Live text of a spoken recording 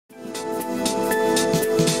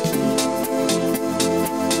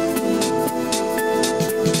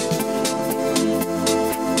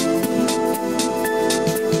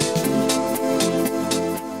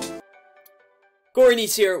Korey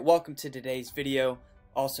Niese here. Welcome to today's video,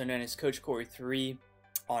 also known as Coach Korey 3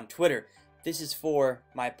 on Twitter. This is for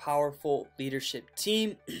my powerful leadership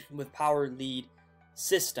team with Power Lead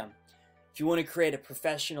System. If you want to create a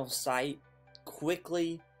professional site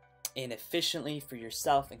quickly and efficiently for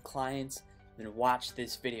yourself and clients, then watch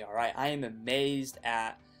this video. All right, I am amazed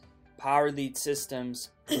at Power Lead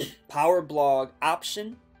System's Power Blog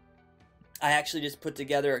option. I actually just put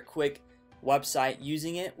together a quick website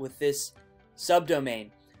using it with this subdomain.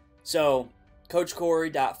 So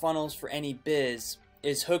coachkorey.funnels for any biz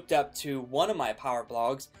is hooked up to one of my power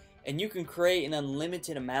blogs, and you can create an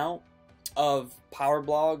unlimited amount of power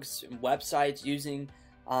blogs and websites using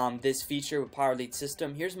this feature with Power Lead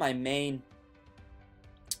System. Here's my main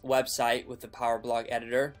website with the Power Blog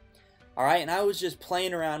editor. Alright, and I was just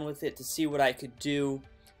playing around with it to see what I could do,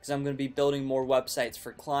 because I'm going to be building more websites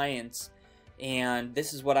for clients, and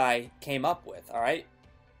this is what I came up with. Alright,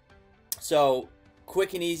 so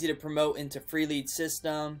quick and easy to promote into free lead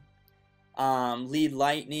system, lead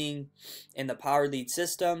lightning, and the Power Lead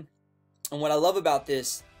System. And what I love about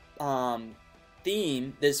this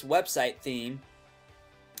theme, this website theme,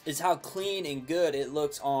 is how clean and good it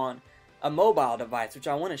looks on a mobile device, which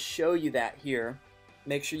I want to show you that here.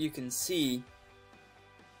 Make sure you can see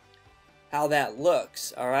how that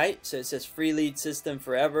looks. Alright, so it says free lead system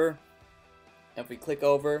forever. If we click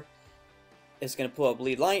over, it's going to pull up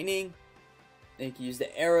lead lightning. Then you can use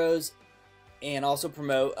the arrows and also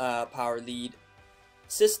promote Power Lead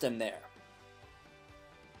System there.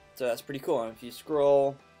 So that's pretty cool. And if you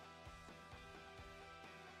scroll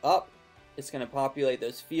up, it's going to populate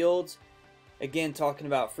those fields. Again, talking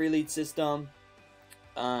about free lead system,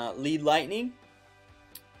 lead lightning,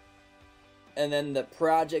 and then the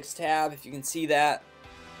projects tab, if you can see that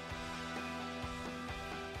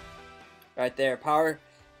right there,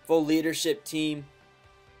 powerful leadership team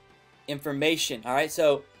information. All right,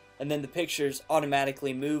 so and then the pictures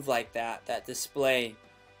automatically move like that display,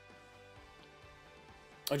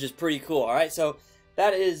 which is pretty cool. All right, so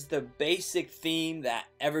that is the basic theme that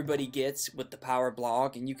everybody gets with the Power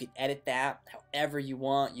Blog, and you can edit that however you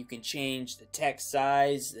want. You can change the text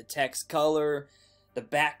size, the text color, the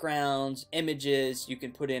backgrounds, images. You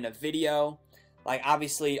can put in a video. Like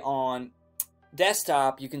obviously on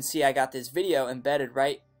desktop, you can see I got this video embedded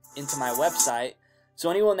right into my website. So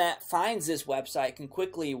anyone that finds this website can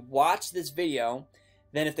quickly watch this video.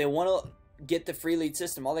 Then if they want to get the free lead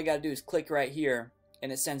system, all they got to do is click right here,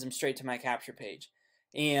 and it sends them straight to my capture page.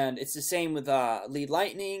 And it's the same with lead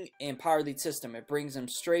lightning and Power Lead System. It brings them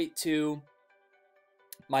straight to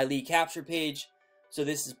my lead capture page. So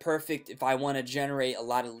this is perfect if I want to generate a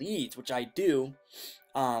lot of leads, which I do.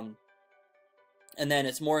 And then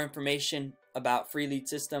it's more information about free lead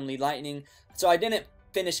system, lead lightning. So I didn't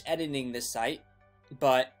finish editing this site,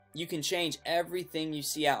 but you can change everything you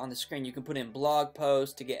see out on the screen. You can put in blog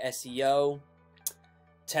posts to get SEO,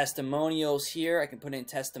 testimonials here. I can put in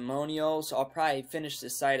testimonials. So I'll probably finish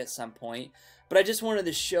this site at some point. But I just wanted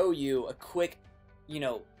to show you a quick,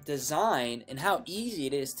 design and how easy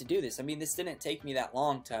it is to do this. I mean, this didn't take me that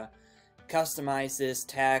long to customize this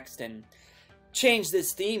text and change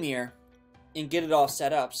this theme here and get it all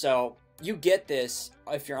set up. So you get this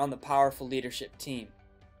if you're on the Powerful Leadership team.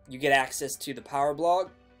 You get access to the Power Blog,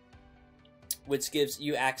 which gives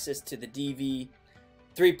you access to the DV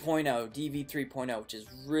 3.0, which is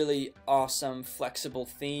really awesome, flexible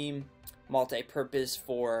theme, multi-purpose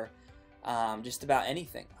for just about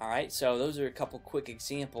anything. Alright, so those are a couple quick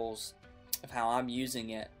examples of how I'm using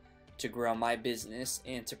it to grow my business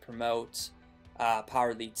and to promote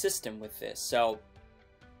Power Lead System with this. So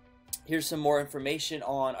here's some more information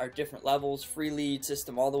on our different levels, free lead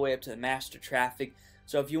system all the way up to the master traffic.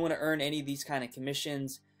 So if you want to earn any of these kind of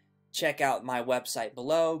commissions, check out my website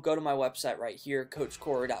below. Go to my website right here,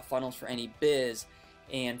 coachkorey.funnels for any biz,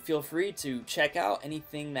 and feel free to check out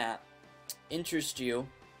anything that interests you.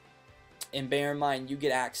 And bear in mind, you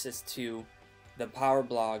get access to the Power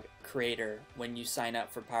Blog creator when you sign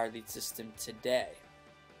up for Power Lead System today.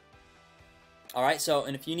 Alright, so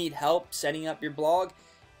and if you need help setting up your blog,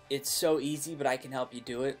 it's so easy, but I can help you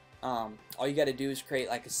do it. All you got to do is create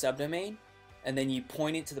like a subdomain, and then you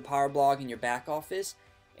point it to the Power Blog in your back office,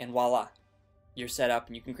 and voila, you're set up,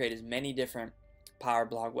 and you can create as many different Power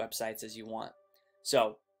Blog websites as you want.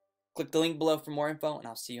 So click the link below for more info, and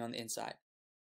I'll see you on the inside.